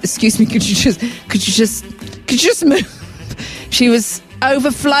I was like, excuse me, could you just move? She was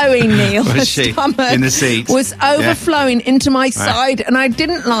overflowing, Neil. Was Her she? stomach In the seat? was overflowing into my side, and I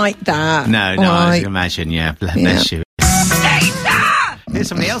didn't like that. No, I can imagine, yeah. Bless you. Here's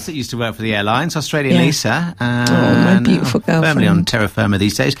somebody else that used to work for the airlines, Australian Lisa. My beautiful girlfriend. Firmly on terra firma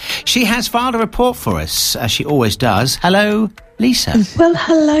these days. She has filed a report for us, as she always does. Hello, Lisa. Well,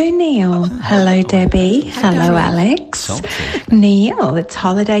 hello, Neil. Hello, Debbie. Hello, Alex. Neil, it's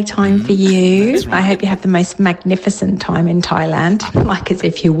holiday time for you. That's right. I hope you have the most magnificent time in Thailand, like as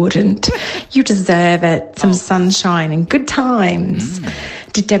if you wouldn't. You deserve it. Some sunshine and good times.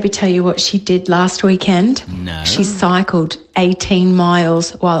 Did Debbie tell you what she did last weekend? No. She cycled 18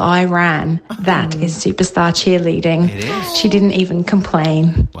 miles while I ran. That is superstar cheerleading. It is. She didn't even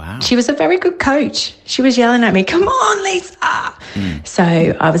complain. Wow. She was a very good coach. She was yelling at me, "Come on, Lisa!" So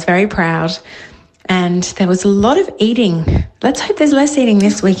I was very proud. And there was a lot of eating. Let's hope there's less eating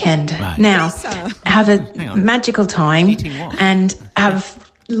this weekend. Right. Now, Lisa. have a Hang on. magical time Eating what? and have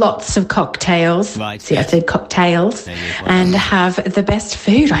lots of cocktails. Right, See, I yes. said cocktails. There you go. And have the best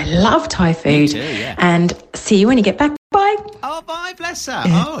food. I love Thai food. too, yeah. And see you when you get back. Bye. Oh, bye, bless her.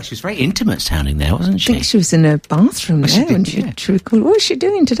 Oh, she was very intimate sounding there, wasn't I she? think she was in a bathroom she there when did, she yeah. recorded. What was she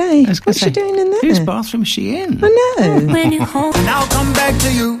doing today? I was gonna What's she say, doing in there? Whose bathroom is she in? I know. Now come back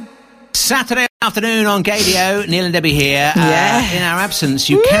to you. Saturday afternoon on Gadio, Neil and Debbie here. Yeah. In our absence,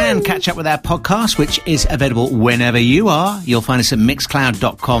 you can catch up with our podcast, which is available whenever you are. You'll find us at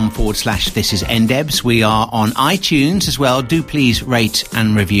mixcloud.com/This Is NDebs. We are on iTunes as well. Do please rate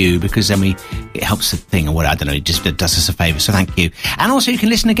and review, because then it helps the thing, or what, I don't know, it just does us a favour, so thank you. And also you can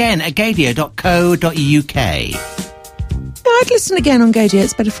listen again at gadio.co.uk. I'd listen again on Gadio.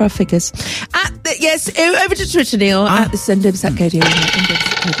 It's better for our figures. Over to Twitter, Neil, at the Sendebs at Gadio,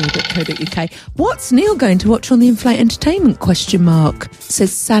 Gadio.co.uk. What's Neil going to watch on the In-Flight Entertainment, ?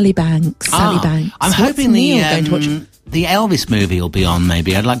 Says Sally Banks. Sally Banks. I'm What's hoping Neil going to watch? the Elvis movie will be on,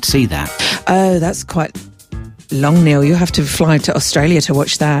 maybe. I'd like to see that. Oh, that's quite long, Neil. You have to fly to Australia to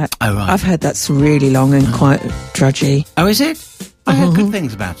watch that. Oh, right. I've heard that's really long and quite drudgy. Oh, is it? I heard good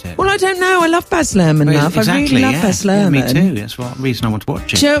things about it. Well, I don't know. I love Baz Luhrmann, love. Exactly, I really love Baz Yeah, Luhrmann. me too. That's the reason I want to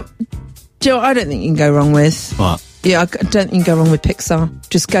watch it. Joe, I don't think you can go wrong with. What? Yeah, I don't think you can go wrong with Pixar.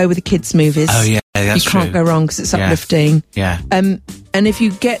 Just go with the kids' movies. Oh, yeah, that's You can't true. go wrong because it's Yeah. uplifting. Yeah. And if you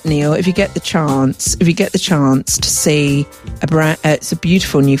get the chance to see it's a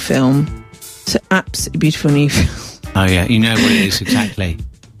beautiful new film. It's an absolutely beautiful new film. Oh, yeah. You know what it is exactly.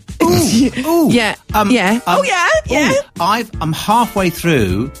 Ooh. Yeah. Yeah. I'm halfway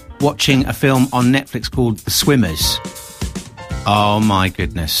through watching a film on Netflix called The Swimmers. Oh, my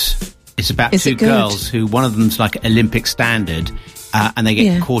goodness. It's about Is two it good? girls who, one of them's like Olympic standard, and they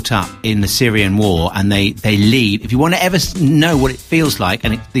get caught up in the Syrian war, and they leave. If you want to ever know what it feels like,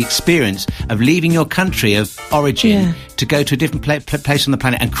 and the experience of leaving your country of origin to go to a different place on the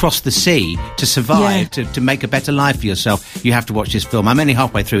planet and cross the sea to survive, to make a better life for yourself, you have to watch this film. I'm only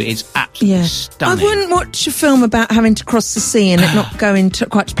halfway through. It's absolutely stunning. I wouldn't watch a film about having to cross the sea and it not going to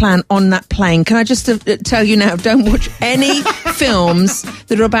quite to plan on that plane. Can I just tell you now, don't watch any films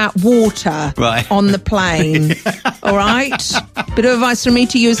that are about water on the plane. All right? Bit of advice from me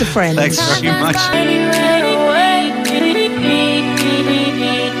to you as a friend. Thanks very much.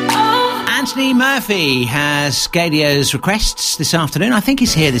 Anthony Murphy has Gadio's requests this afternoon. I think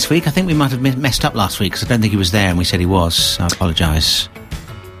he's here this week. I think we might have messed up last week because I don't think he was there and we said he was. So I apologise.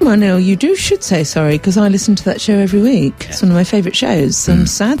 Well, Neil, you should say sorry because I listen to that show every week. Yeah. It's one of my favourite shows. I'm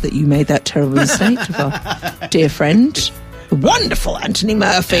sad that you made that terrible mistake of our dear friend, wonderful Anthony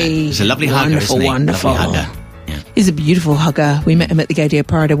Murphy. He's a lovely hugger, isn't he? Wonderful. Lovely hugger. Yeah. He's a beautiful hugger. We met him at the Gadio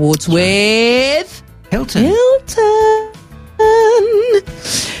Pride Awards with Hilton.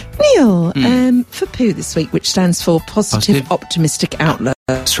 Neil, for POO this week, which stands for Positive Optimistic Outlook.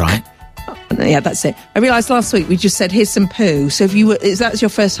 That's right. Yeah, that's it. I realised last week we just said, here's some poo. So if that's your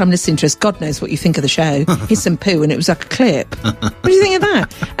first time listening to us, God knows what you think of the show. Here's some poo, and it was like a clip. What do you think of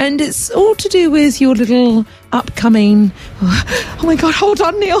that? And it's all to do with your little upcoming... Oh my God, hold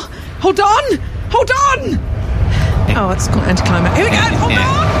on, Neil. Hold on. Oh, it's quite anticlimactic. Here we go. Hold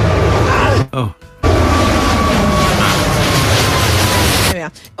on. Oh. Here we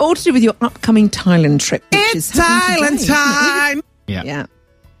are. All to do with your upcoming Thailand trip. Which It's is Thailand today, time. Yeah.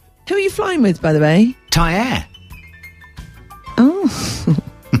 Who are you flying with, by the way? Thai Air. Oh.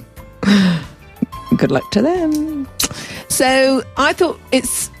 Good luck to them. So I thought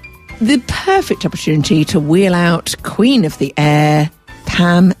it's the perfect opportunity to wheel out Queen of the Air,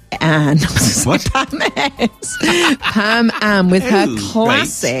 Pam Ann. What? Pam Ann with her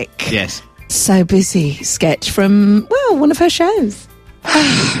classic Yes. So Busy sketch from, well, one of her shows.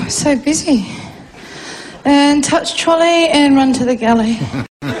 So busy. And touch trolley and run to the galley.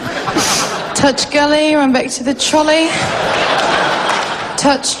 Touch galley, run back to the trolley.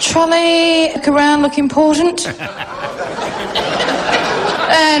 Touch trolley, look around, look important.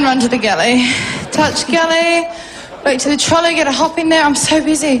 And run to the galley. Touch galley, back to the trolley, get a hop in there, I'm so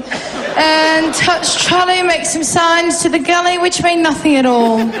busy. And touch trolley, make some signs to the galley, which mean nothing at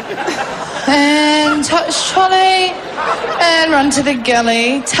all. And touch trolley, and run to the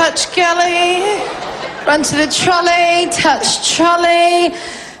galley. Touch galley, run to the trolley, touch trolley.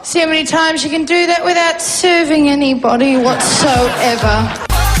 See how many times you can do that without serving anybody whatsoever.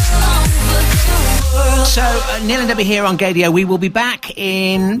 So, Neil and Debbie here on Gadio. We will be back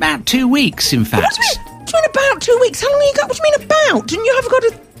in about 2 weeks, in fact. What do you mean about 2 weeks? How long have you got? What do you mean about? Didn't you have got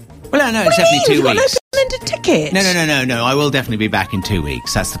a... Well, no, it's definitely 2 You've got weeks. an open-ended ticket? No. I will definitely be back in 2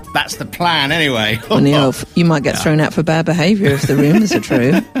 weeks. That's the plan, anyway. Well, Neil, you might get thrown out for bad behaviour if the rumours are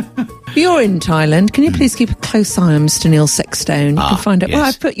true. You're in Thailand. Can you please keep a close eye on Mr. Neil Sexstone? You can find out. Yes. Well,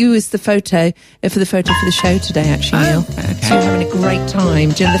 I've put you as the photo for the show today, actually, Neil. Okay. So you're having a great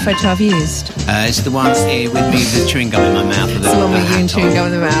time. Do you know the photo I've used? It's the one with me with the chewing gum in my mouth. It's the one with you and chewing gum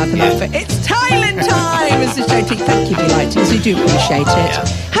in the mouth. And it's Thailand time, Mr. Jody. Thank you, delighters. We do appreciate it. Yeah.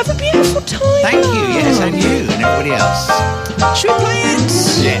 Have a beautiful time. Thank you. Yes, and you and everybody else. Should we play it?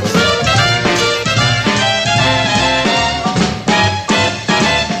 Yes.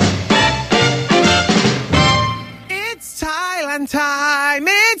 It's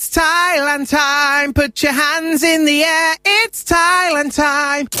Thailand time. Put your hands in the air. It's Thailand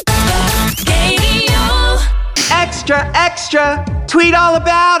time. Extra, extra. Tweet all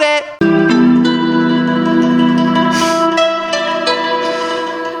about it.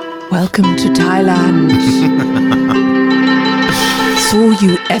 Welcome to Thailand. It's all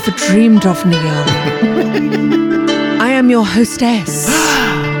you ever dreamed of, Neil. I am your hostess.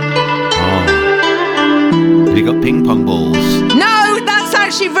 Have you got ping pong balls? No, that's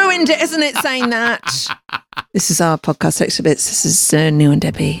actually ruined it, isn't it, saying that? This is our podcast Extra Bits. This is Neil and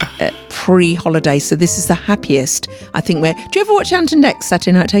Debbie pre-holiday, so this is the happiest, I think. Do you ever watch Ant and Dec's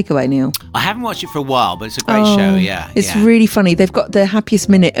Saturday Night Takeaway, Neil? I haven't watched it for a while, but it's a great show, yeah. It's really funny. They've got the happiest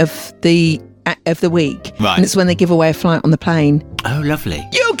minute of the week. Right. And it's when they give away a flight on the plane. Oh, lovely.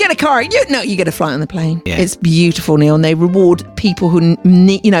 You get a car. You get a flight on the plane. Yeah. It's beautiful, Neil, and they reward people who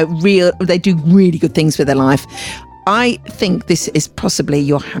need, they do really good things with their life. I think this is possibly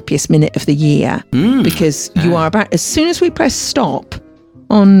your happiest minute of the year because you are about, as soon as we press stop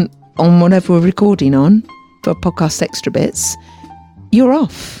on whatever we're recording on for podcast Extra Bits, you're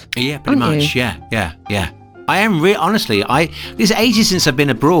off. Yeah, pretty aren't much. you? Yeah. I am honestly, it's ages since I've been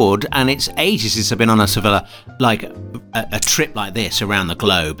abroad, and it's ages since I've been on a sort of a trip like this around the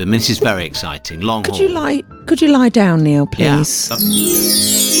globe. I mean, this is very exciting. Long haul. Could you lie down, Neil, please?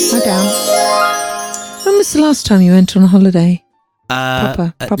 Yeah. Lie down. When was the last time you went on a holiday?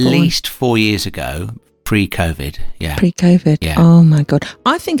 Proper at least 4 years ago, pre-COVID. Yeah. Pre-COVID. Yeah. Oh my God.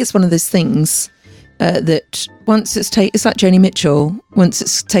 I think it's one of those things that once it's it's like Joni Mitchell. Once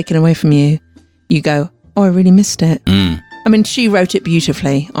it's taken away from you, you go, oh, I really missed it. I mean, she wrote it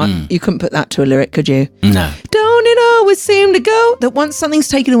beautifully. You couldn't put that to a lyric, could you? No. Don't it always seem to go that once something's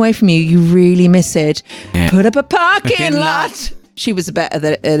taken away from you, you really miss it. Yeah. Put up a parking lot. she was better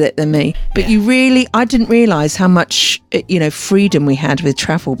at it than me. But I didn't realise how much, freedom we had with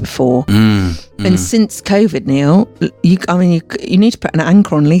travel before. And since COVID, Neil, you need to put an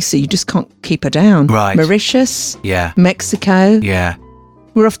anchor on Lisa. You just can't keep her down. Right. Mauritius. Yeah. Mexico. Yeah.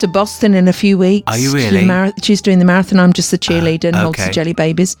 We're off to Boston in a few weeks. Are you really? She's doing the marathon. I'm just the cheerleader and holds the jelly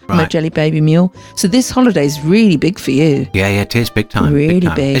babies. I'm a jelly baby mule. So this holiday is really big for you. Yeah, it is big time. Really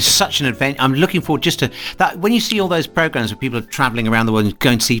big. It's such an adventure. I'm looking forward just to that. When you see all those programs where people are traveling around the world and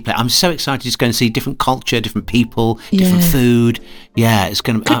going to see play, I'm so excited to go and see different culture, different people, different food. Yeah, it's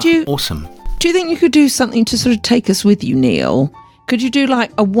going to be awesome. Do you think you could do something to sort of take us with you, Neil? Could you do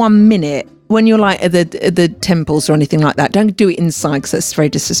like a 1 minute when you're like at the temples or anything like that? Don't do it inside because that's very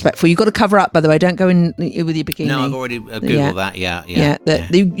disrespectful. You've got to cover up, by the way. Don't go in with your bikini. No, I've already Googled that. Yeah.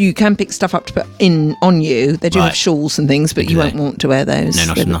 You can pick stuff up to put on you. They do have shawls and things, but you won't want to wear those.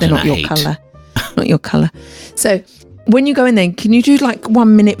 No, they're not your colour. Not your colour. So when you go in there, can you do like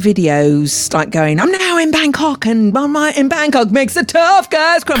 1 minute videos, like going, I'm now in Bangkok and my night in Bangkok makes the tough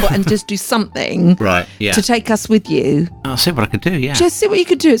guys crumble, and just do something to take us with you? I'll see what I could do, Just see what you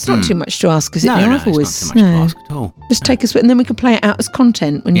could do. It's not too much to ask, is it? No, I've always, it's not too much to ask at all. Just take us with, and then we can play it out as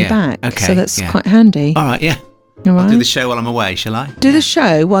content when you're back. Okay, so that's quite handy. All right, yeah. All right. I'll do the show while I'm away, shall I? Do the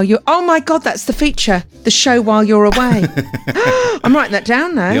show while you're... Oh, my God, that's the feature. The show while you're away. I'm writing that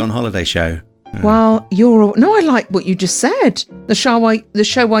down now. The on holiday show. While you're... No, I like what you just said. The show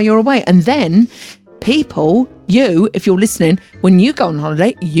while you're away. And then people, if you're listening, when you go on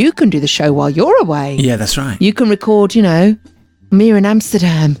holiday, you can do the show while you're away. Yeah, that's right. You can record, me in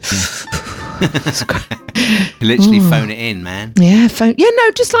Amsterdam. Literally phone it in, man. Yeah,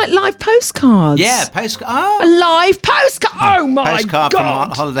 just like live postcards. Yeah, postcard. A live postcard. Oh my postcard God.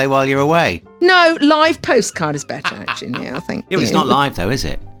 From holiday while you're away. No, live postcard is better, actually. Yeah, I think. Yeah, but it's not live though, is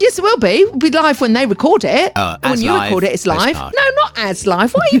it? Yes, it will be. It'll be live when they record it. Oh, when you live record it, it's live. postcard. No, not as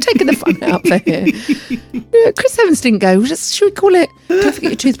live. Why are you taking the fun out of it? Chris Evans didn't go. Should we call it? Don't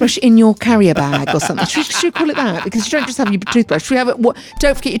forget your toothbrush in your carrier bag or something. Should we call it that? Because you don't just have your toothbrush. Should we have it?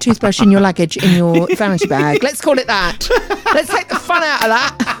 Don't forget your toothbrush in your luggage in your vanity bag. Let's call it that. Let's take the fun out of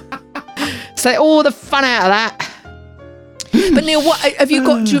that. Take all the fun out of that. But Neil, what have you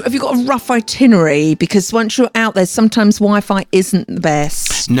got? Have you got a rough itinerary? Because once you're out there, sometimes Wi-Fi isn't the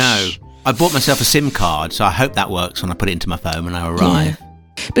best. No, I bought myself a SIM card, so I hope that works when I put it into my phone when I arrive.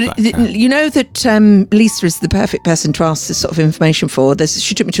 Yeah. But you know that Lisa is the perfect person to ask this sort of information for.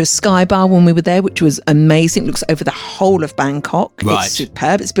 She took me to a Sky Bar when we were there, which was amazing. It looks over the whole of Bangkok. Right. It's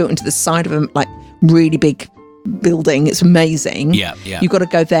superb. It's built into the side of a really big building. It's amazing. Yeah. You've got to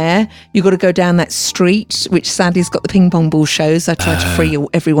go there. You've got to go down that street, which sadly has got the ping pong ball shows. I tried to free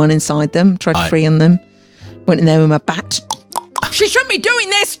everyone inside them. Tried to free on them. Went in there with my bat. She shouldn't be doing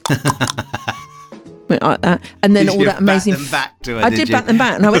this. Went like that, and then all that amazing. I did bat them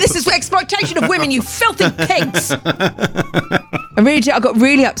back. No, this is exploitation of women, you filthy pigs. I really did. I got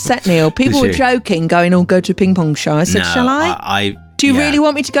really upset, Neil. People were joking, going, "Oh, go to a ping pong show." I said, "Shall I?" Do you really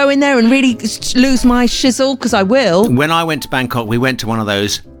want me to go in there and really lose my shizzle? Because I will. When I went to Bangkok, we went to one of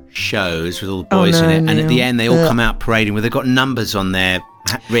those shows with all the boys in it, and at the end they all come out parading with they've got numbers on their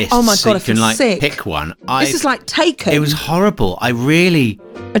wrists. Oh my God, so you I feel can sick. pick one. This is like Taken. It was horrible. I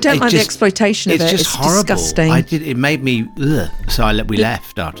don't like the exploitation of it. It's just horrible. Disgusting. It made me so we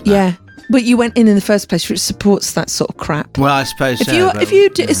left after that. Yeah. But you went in the first place, which supports that sort of crap. Well, I suppose if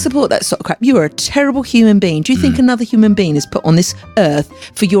you support that sort of crap, you are a terrible human being. Do you think another human being is put on this earth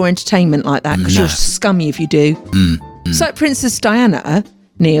for your entertainment like that? Because you're scummy if you do. It's like Princess Diana,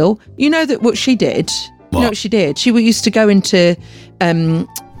 Neil. You know that what she did? What? You know what she did? She used to go into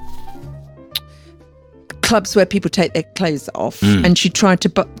clubs where people take their clothes off, and she tried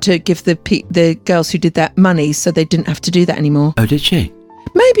to give the girls who did that money so they didn't have to do that anymore. Oh, did she?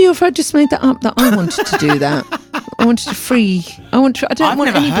 Maybe if I just made that up, that I wanted to do that. I wanted to free. I don't want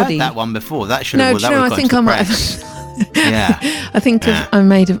never anybody. Heard that one before. That should No, have. I think I might have. Yeah. I think I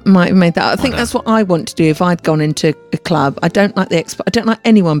might have made that. I think that's what I want to do if I'd gone into a club. I don't like I don't like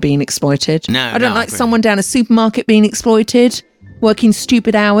anyone being exploited. No, I don't like someone down a supermarket being exploited, working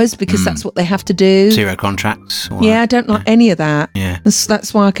stupid hours because that's what they have to do. Zero contracts. I don't like any of that. Yeah.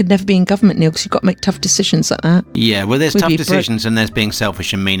 That's why I could never be in government, Neil, because you've got to make tough decisions like that. Yeah, well, there's tough decisions and there's being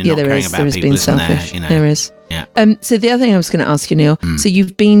selfish and mean and not caring about people, being isn't selfish. there? There is. Yeah. So the other thing I was going to ask you, Neil, so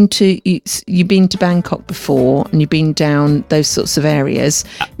you've been to Bangkok before and you've been down those sorts of areas.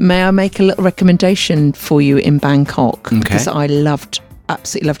 May I make a little recommendation for you in Bangkok? Okay. Because I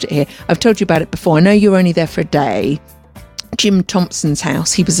absolutely loved it here. I've told you about it before. I know you were only there for a day. Jim Thompson's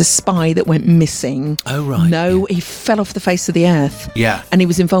house. He was a spy that went missing. Oh, right. No, he fell off the face of the earth. Yeah. And he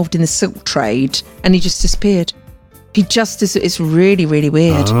was involved in the silk trade and he just disappeared. He just is. It's really, really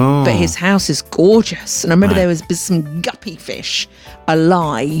weird. Oh. But his house is gorgeous. And I remember there was some guppy fish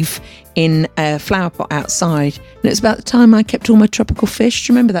alive in a flower pot outside. And it was about the time I kept all my tropical fish.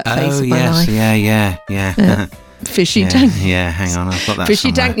 Do you remember that phase of my life? Yeah. Fishy yeah, Dank. Yeah, hang on, I've got that Fishy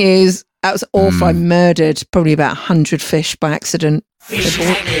somewhere. Dank News. That was awful. I murdered probably about 100 fish by accident. Fishy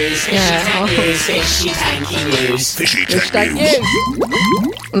Tank News, Fishy Tank News, Fishy Tanky News. Fishy Tank News.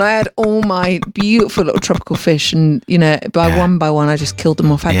 And I had all my beautiful little tropical fish, and by one, I just killed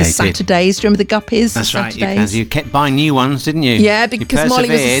them off. I had the Saturdays. Do you remember the guppies? That's right. Saturdays? You kept buying new ones, didn't you? Yeah, You because Molly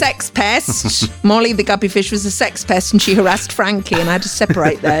was a persevered. sex pest. Molly, the guppy fish, was a sex pest, and she harassed Frankie, and I had to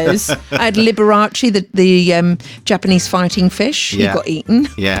separate those. I had Liberace, the Japanese fighting fish. He got eaten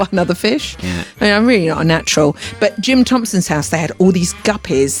by another fish. Yeah. I mean, I'm really not a natural. But Jim Thompson's house, they had all these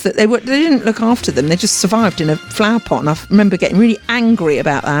guppies that they didn't look after them. They just survived in a flower pot, and I remember getting really angry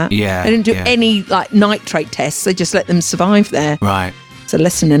about that. Yeah, they didn't do any nitrate tests. They just let them survive there. Right. It's a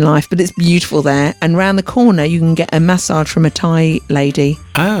lesson in life, but it's beautiful there. And round the corner, you can get a massage from a Thai lady.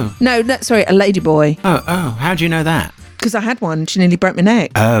 Oh. No, sorry, a lady boy. Oh. How do you know that? Because I had one. She nearly broke my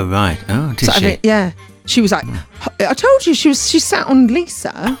neck. Oh, right. Oh, did she? Yeah. She was like, I told you, she sat on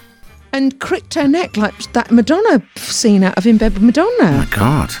Lisa and cricked her neck like that Madonna scene out of In Bed with Madonna. Oh, my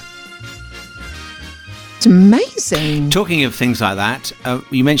God. It's amazing. Talking of things like that,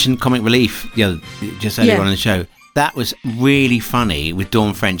 you mentioned Comic Relief just earlier on in the show. That was really funny with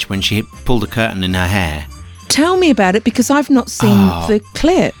Dawn French when she pulled a curtain in her hair. Tell me about it, because I've not seen the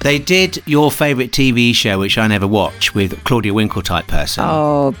clip. They did your favourite TV show, which I never watch, with Claudia Winkle type person.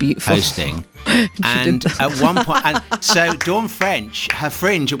 Oh, beautiful. Hosting. And at one point, so Dawn French, her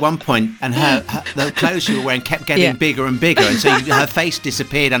fringe at one point, and the clothes she was wearing kept getting bigger and bigger, and so her face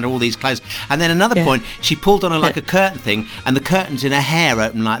disappeared under all these clothes. And then another point, she pulled on a curtain thing, and the curtains in her hair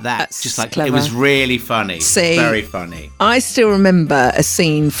opened like that. That's just like clever. It was really funny. See, very funny. I still remember a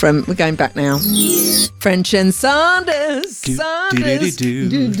scene from, we're going back now, French and Sanders.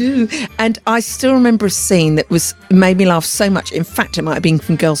 And I still remember a scene that made me laugh so much. In fact, it might have been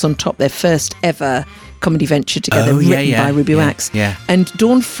from Girls on Top, their first ever comedy venture together, written by Ruby Wax. Yeah. And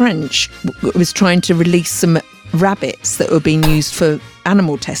Dawn French was trying to release some rabbits that were being used for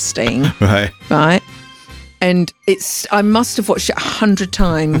animal testing. Right. And I must have watched it 100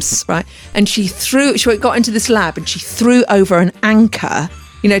 times, right? And she got into this lab and she threw over an anchor,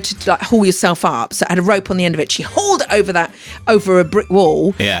 to haul yourself up. So it had a rope on the end of it. She hauled it over a brick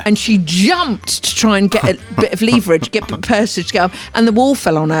wall. Yeah. And she jumped to try and get a bit of leverage, get Percy to go up, and the wall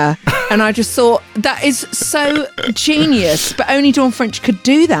fell on her. And I just thought, that is so genius. But only Dawn French could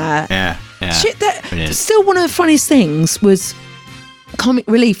do that. Yeah. Still, one of the funniest things was Comic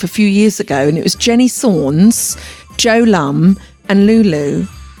Relief a few years ago, and it was Jenny Saunders, Joe Lum, and Lulu.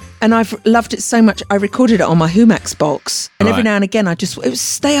 And I've loved it so much. I recorded it on my Humax box, and every now and again,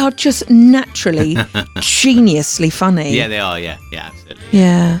 they are just naturally, geniusly funny. Yeah, they are. Yeah, absolutely.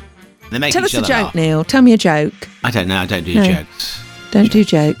 Yeah. They make Tell each us a other joke, laugh. Neil. Tell me a joke. I don't know. I don't do jokes. Don't do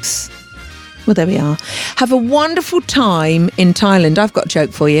jokes. Well, there we are. Have a wonderful time in Thailand. I've got a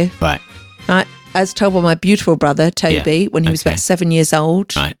joke for you. Right. As told by my beautiful brother, Toby, when he was about 7 years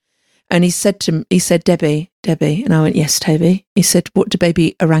old. Right. And he said, Debbie. And I went, yes, Toby. He said, what do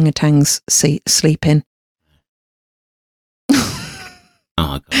baby orangutans sleep in? Oh,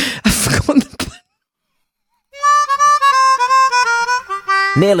 God. I've forgotten the...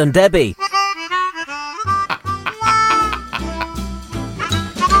 Neil and Debbie.